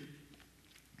 2.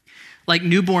 Like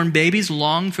newborn babies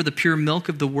long for the pure milk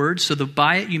of the word, so that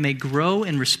by it you may grow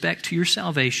in respect to your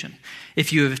salvation,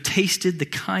 if you have tasted the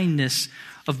kindness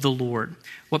of the Lord.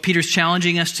 What Peter's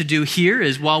challenging us to do here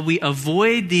is while we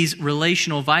avoid these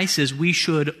relational vices, we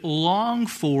should long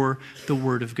for the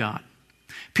Word of God.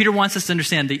 Peter wants us to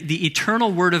understand the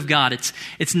eternal Word of God.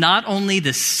 It's not only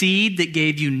the seed that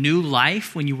gave you new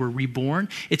life when you were reborn,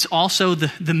 it's also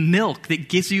the milk that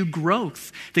gives you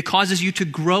growth, that causes you to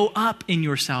grow up in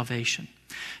your salvation.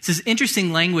 It's this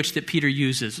interesting language that Peter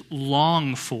uses,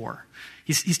 long for.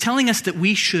 He's telling us that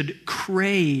we should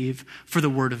crave for the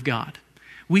Word of God.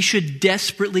 We should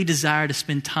desperately desire to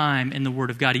spend time in the Word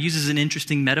of God. He uses an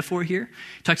interesting metaphor here.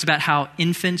 He talks about how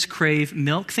infants crave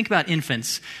milk. Think about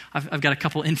infants. I've got a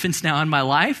couple infants now in my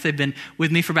life. They've been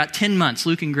with me for about 10 months,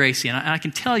 Luke and Gracie. And I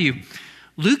can tell you,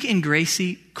 Luke and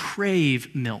Gracie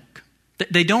crave milk.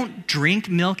 They don't drink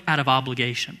milk out of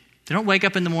obligation. They don't wake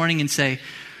up in the morning and say,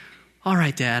 all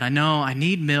right, Dad, I know I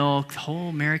need milk. The whole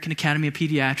American Academy of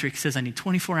Pediatrics says I need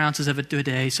 24 ounces of it a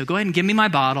day. So go ahead and give me my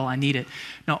bottle. I need it.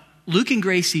 No. Luke and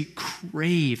Gracie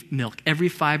crave milk. Every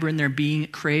fiber in their being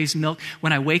craves milk.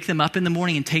 When I wake them up in the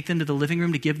morning and take them to the living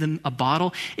room to give them a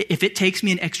bottle, if it takes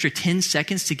me an extra 10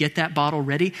 seconds to get that bottle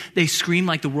ready, they scream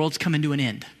like the world's coming to an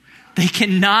end. They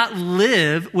cannot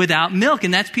live without milk.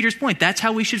 And that's Peter's point. That's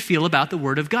how we should feel about the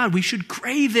Word of God. We should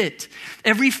crave it.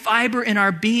 Every fiber in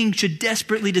our being should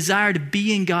desperately desire to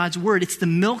be in God's Word. It's the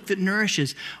milk that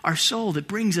nourishes our soul, that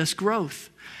brings us growth.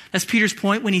 That's Peter's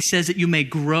point when he says that you may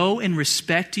grow in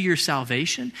respect to your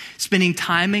salvation. Spending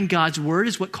time in God's Word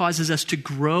is what causes us to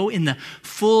grow in the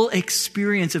full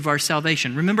experience of our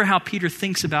salvation. Remember how Peter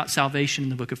thinks about salvation in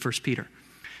the book of 1 Peter.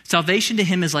 Salvation to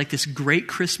him is like this great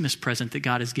Christmas present that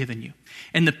God has given you.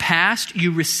 In the past,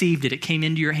 you received it. It came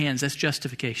into your hands. That's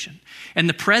justification. In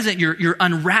the present, you're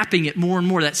unwrapping it more and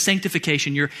more. That's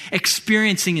sanctification. You're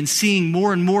experiencing and seeing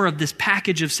more and more of this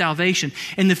package of salvation.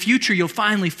 In the future, you'll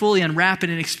finally fully unwrap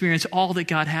it and experience all that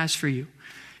God has for you.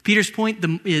 Peter's point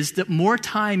is that more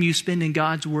time you spend in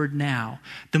God's word now,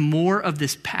 the more of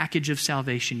this package of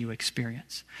salvation you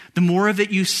experience. The more of it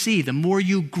you see, the more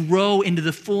you grow into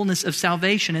the fullness of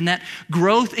salvation. And that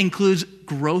growth includes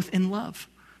growth in love.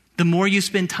 The more you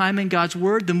spend time in God's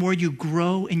word, the more you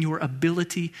grow in your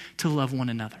ability to love one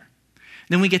another.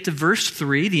 Then we get to verse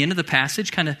 3, the end of the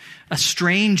passage, kind of a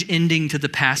strange ending to the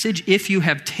passage. If you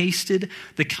have tasted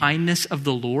the kindness of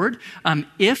the Lord.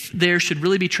 If there should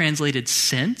really be translated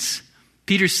since.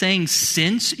 Peter's saying,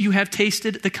 since you have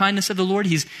tasted the kindness of the Lord,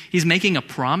 he's making a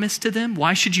promise to them.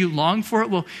 Why should you long for it?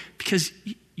 Well, because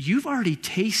you've already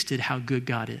tasted how good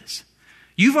God is.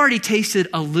 You've already tasted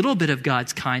a little bit of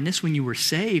God's kindness when you were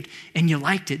saved, and you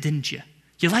liked it, didn't you?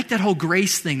 You liked that whole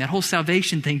grace thing, that whole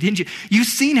salvation thing, didn't you? You've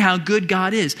seen how good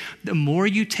God is. The more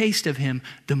you taste of him,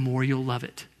 the more you'll love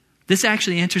it. This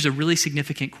actually answers a really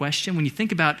significant question. When you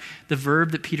think about the verb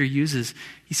that Peter uses,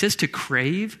 he says to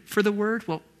crave for the word.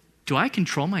 Well, do I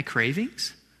control my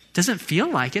cravings? Doesn't feel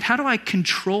like it. How do I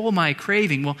control my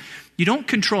craving? Well, you don't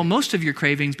control most of your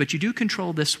cravings, but you do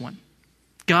control this one.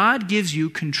 God gives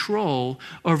you control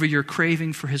over your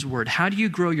craving for his word. How do you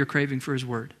grow your craving for his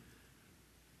word?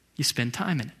 You spend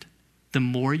time in it. The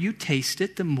more you taste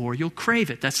it, the more you'll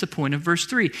crave it. That's the point of verse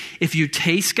 3. If you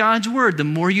taste God's word, the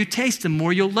more you taste, the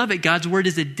more you'll love it. God's word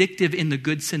is addictive in the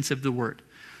good sense of the word.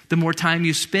 The more time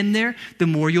you spend there, the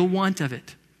more you'll want of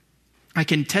it. I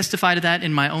can testify to that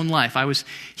in my own life. I was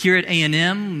here at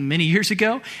A&M many years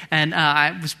ago, and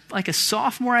I was like a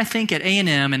sophomore, I think, at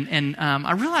A&M, and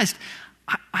I realized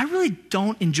I really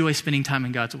don't enjoy spending time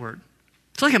in God's word.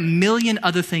 It's like a million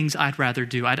other things I'd rather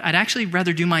do. I'd actually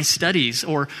rather do my studies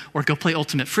or go play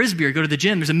ultimate frisbee or go to the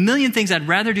gym. There's a million things I'd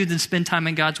rather do than spend time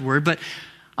in God's word, but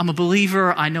I'm a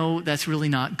believer. I know that's really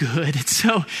not good. And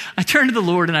so I turned to the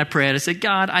Lord and I prayed. I said,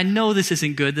 God, I know this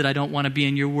isn't good, that I don't want to be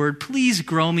in your word. Please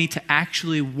grow me to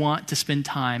actually want to spend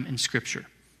time in Scripture.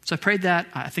 So I prayed that,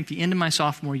 I think, the end of my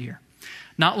sophomore year.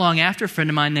 Not long after, a friend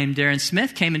of mine named Darren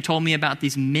Smith came and told me about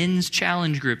these men's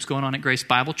challenge groups going on at Grace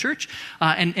Bible Church.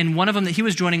 And one of them that he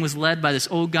was joining was led by this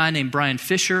old guy named Brian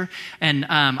Fisher. And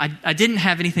I didn't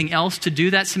have anything else to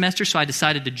do that semester, so I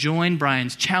decided to join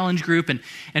Brian's challenge group.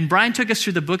 And Brian took us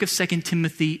through the book of 2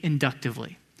 Timothy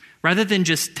inductively. Rather than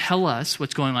just tell us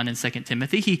what's going on in 2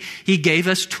 Timothy, he gave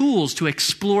us tools to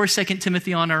explore 2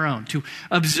 Timothy on our own, to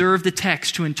observe the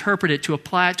text, to interpret it, to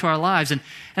apply it to our lives. And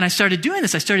I started doing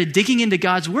this. I started digging into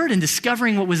God's word and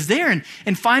discovering what was there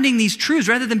and finding these truths.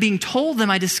 Rather than being told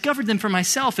them, I discovered them for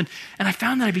myself. And I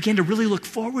found that I began to really look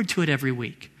forward to it every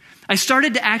week. I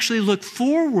started to actually look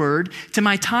forward to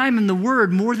my time in the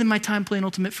word more than my time playing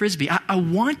ultimate frisbee. I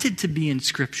wanted to be in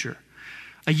Scripture.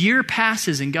 A year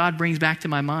passes and God brings back to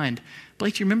my mind,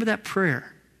 Blake, do you remember that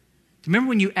prayer? Do you remember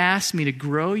when you asked me to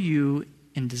grow you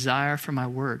in desire for my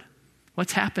word?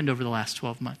 What's happened over the last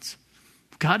 12 months?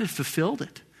 God had fulfilled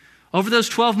it. Over those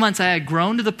 12 months, I had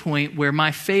grown to the point where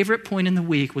my favorite point in the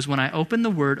week was when I opened the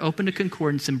Word, opened a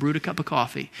concordance, and brewed a cup of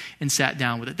coffee and sat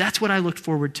down with it. That's what I looked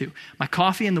forward to. My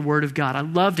coffee and the Word of God. I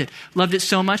loved it. Loved it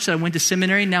so much that I went to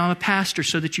seminary. Now I'm a pastor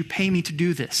so that you pay me to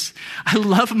do this. I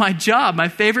love my job. My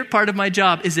favorite part of my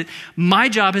job is that my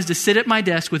job is to sit at my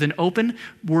desk with an open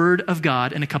Word of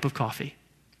God and a cup of coffee.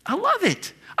 I love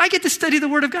it. I get to study the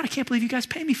Word of God. I can't believe you guys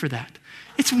pay me for that.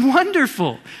 It's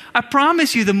wonderful. I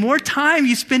promise you, the more time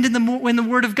you spend in the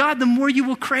Word of God, the more you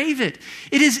will crave it.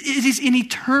 It is an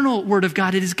eternal Word of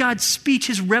God. It is God's speech,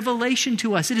 His revelation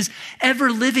to us. It is ever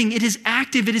living. It is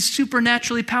active. It is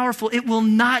supernaturally powerful. It will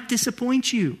not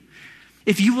disappoint you.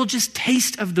 If you will just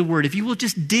taste of the Word, if you will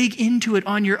just dig into it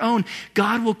on your own,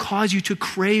 God will cause you to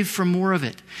crave for more of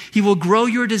it. He will grow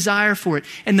your desire for it.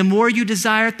 And the more you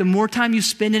desire it, the more time you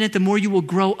spend in it, the more you will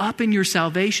grow up in your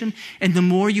salvation, and the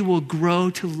more you will grow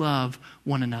to love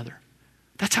one another.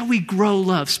 That's how we grow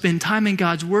love. Spend time in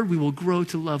God's Word, we will grow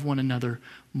to love one another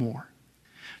more.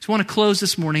 So I want to close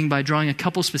this morning by drawing a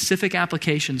couple specific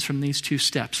applications from these two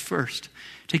steps. First,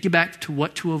 take you back to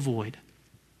what to avoid.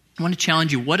 I want to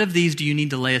challenge you, what of these do you need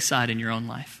to lay aside in your own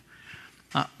life?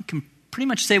 I can pretty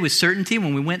much say with certainty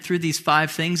when we went through these 5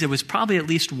 things, there was probably at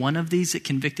least one of these that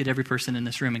convicted every person in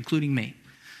this room, including me.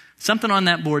 Something on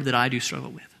that board that I do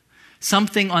struggle with.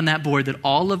 Something on that board that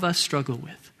all of us struggle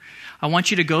with. I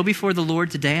want you to go before the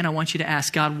Lord today and I want you to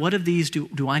ask God, what of these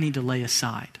do I need to lay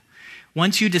aside?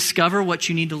 Once you discover what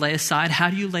you need to lay aside, how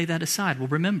do you lay that aside? Well,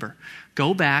 remember,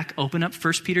 go back, open up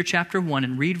 1 Peter chapter 1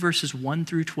 and read verses 1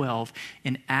 through 12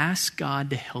 and ask God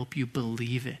to help you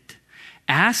believe it.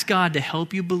 Ask God to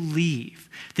help you believe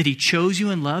that he chose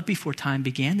you in love before time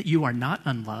began, that you are not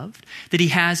unloved, that he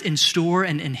has in store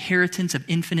an inheritance of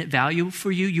infinite value for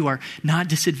you. You are not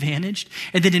disadvantaged,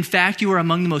 and that in fact you are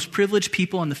among the most privileged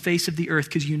people on the face of the earth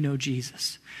because you know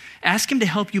Jesus. Ask him to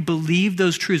help you believe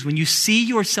those truths. When you see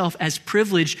yourself as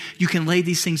privileged, you can lay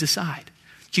these things aside.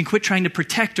 You can quit trying to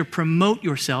protect or promote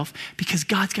yourself because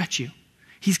God's got you.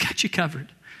 He's got you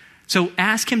covered. So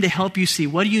ask him to help you see,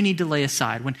 what do you need to lay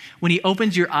aside? When he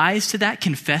opens your eyes to that,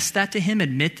 confess that to him,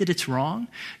 admit that it's wrong.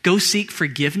 Go seek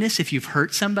forgiveness if you've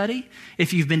hurt somebody,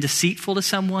 if you've been deceitful to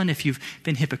someone, if you've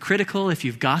been hypocritical, if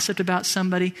you've gossiped about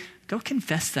somebody. Go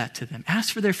confess that to them.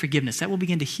 Ask for their forgiveness. That will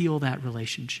begin to heal that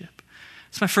relationship.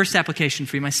 That's my first application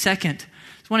for you. My second,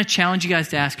 I want to challenge you guys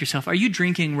to ask yourself, are you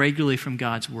drinking regularly from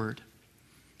God's word?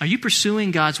 Are you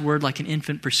pursuing God's word like an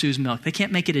infant pursues milk? They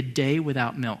can't make it a day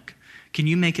without milk. Can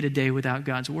you make it a day without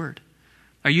God's word?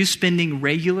 Are you spending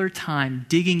regular time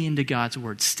digging into God's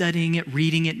word, studying it,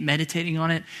 reading it, meditating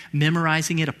on it,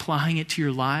 memorizing it, applying it to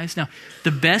your lives? Now,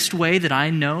 the best way that I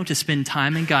know to spend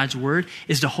time in God's word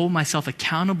is to hold myself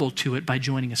accountable to it by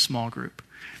joining a small group.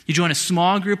 You join a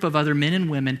small group of other men and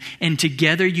women, and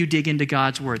together you dig into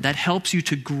God's word. That helps you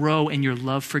to grow in your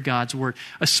love for God's word.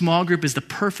 A small group is the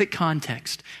perfect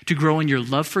context to grow in your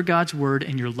love for God's word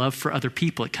and your love for other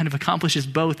people. It kind of accomplishes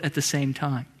both at the same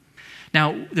time.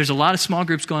 Now, there's a lot of small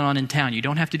groups going on in town. You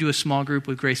don't have to do a small group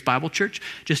with Grace Bible Church.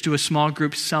 Just do a small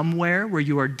group somewhere where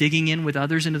you are digging in with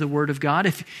others into the Word of God.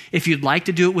 If you'd like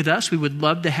to do it with us, we would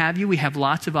love to have you. We have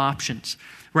lots of options.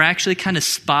 We're actually kind of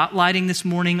spotlighting this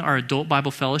morning our adult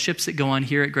Bible fellowships that go on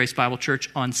here at Grace Bible Church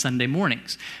on Sunday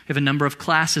mornings. We have a number of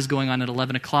classes going on at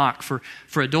 11 o'clock for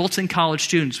adults and college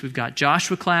students. We've got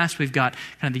Joshua class. We've got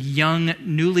kind of the young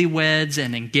newlyweds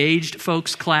and engaged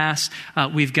folks class.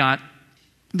 We've got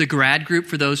the grad group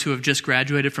for those who have just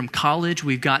graduated from college.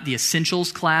 We've got the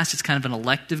Essentials class. It's kind of an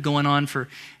elective going on for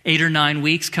 8 or 9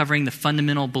 weeks covering the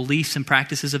fundamental beliefs and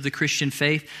practices of the Christian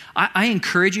faith. I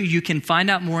encourage you, you can find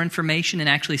out more information and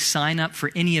actually sign up for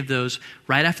any of those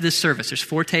right after this service. There's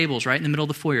 4 tables right in the middle of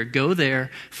the foyer. Go there,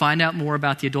 find out more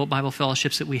about the adult Bible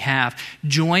fellowships that we have.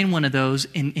 Join one of those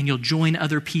and you'll join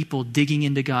other people digging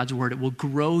into God's word. It will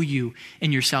grow you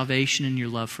in your salvation and your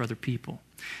love for other people.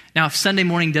 Now, if Sunday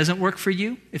morning doesn't work for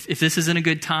you, if this isn't a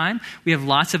good time, we have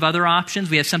lots of other options.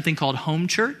 We have something called home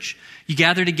church. You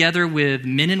gather together with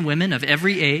men and women of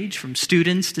every age, from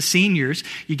students to seniors.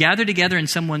 You gather together in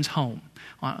someone's home,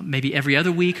 maybe every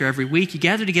other week or every week. You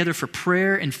gather together for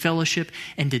prayer and fellowship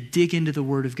and to dig into the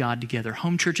Word of God together.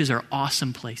 Home churches are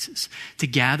awesome places to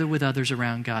gather with others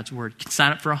around God's Word. You can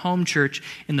sign up for a home church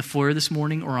in the foyer this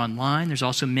morning or online. There's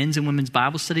also men's and women's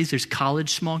Bible studies. There's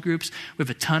college small groups. We have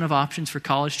a ton of options for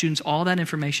college students. All that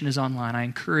information is online. I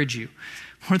encourage you.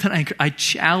 More than I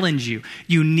challenge you.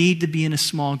 You need to be in a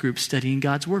small group studying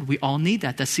God's Word. We all need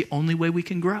that. That's the only way we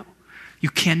can grow. You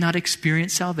cannot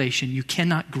experience salvation. You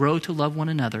cannot grow to love one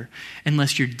another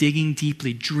unless you're digging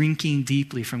deeply, drinking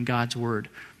deeply from God's word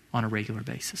on a regular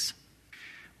basis.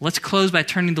 Let's close by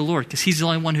turning to the Lord because he's the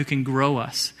only one who can grow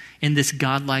us in this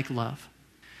godlike love.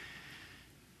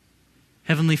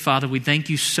 Heavenly Father, we thank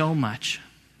you so much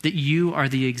that you are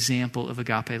the example of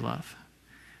agape love.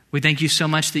 We thank you so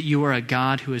much that you are a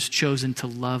God who has chosen to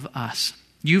love us.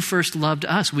 You first loved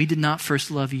us. We did not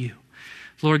first love you.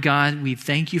 Lord God, we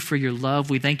thank you for your love.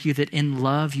 We thank you that in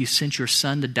love you sent your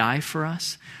Son to die for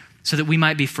us so that we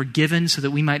might be forgiven, so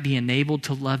that we might be enabled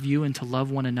to love you and to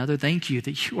love one another. Thank you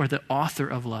that you are the author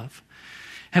of love.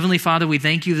 Heavenly Father, we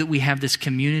thank you that we have this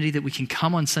community that we can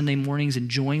come on Sunday mornings and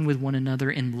join with one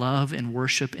another in love and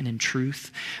worship and in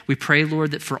truth. We pray,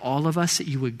 Lord, that for all of us that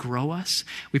you would grow us.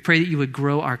 We pray that you would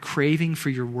grow our craving for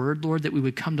your word, Lord, that we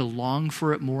would come to long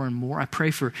for it more and more. I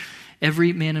pray for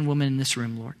every man and woman in this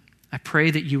room, Lord. I pray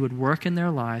that you would work in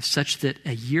their lives such that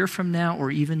a year from now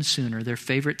or even sooner, their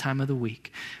favorite time of the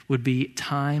week would be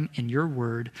time in your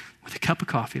word with a cup of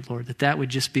coffee, Lord, that would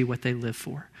just be what they live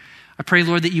for. I pray,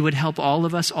 Lord, that you would help all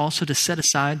of us also to set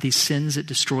aside these sins that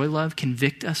destroy love.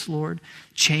 Convict us, Lord.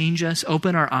 Change us.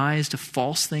 Open our eyes to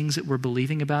false things that we're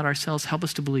believing about ourselves. Help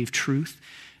us to believe truth.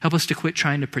 Help us to quit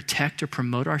trying to protect or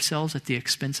promote ourselves at the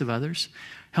expense of others.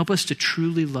 Help us to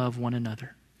truly love one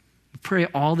another. We pray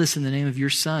all this in the name of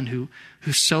your Son who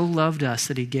so loved us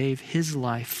that he gave his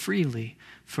life freely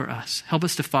for us. Help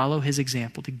us to follow his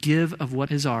example, to give of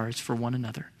what is ours for one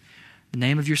another. In the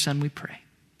name of your Son we pray.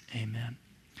 Amen.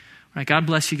 All right, God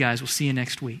bless you guys. We'll see you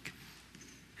next week.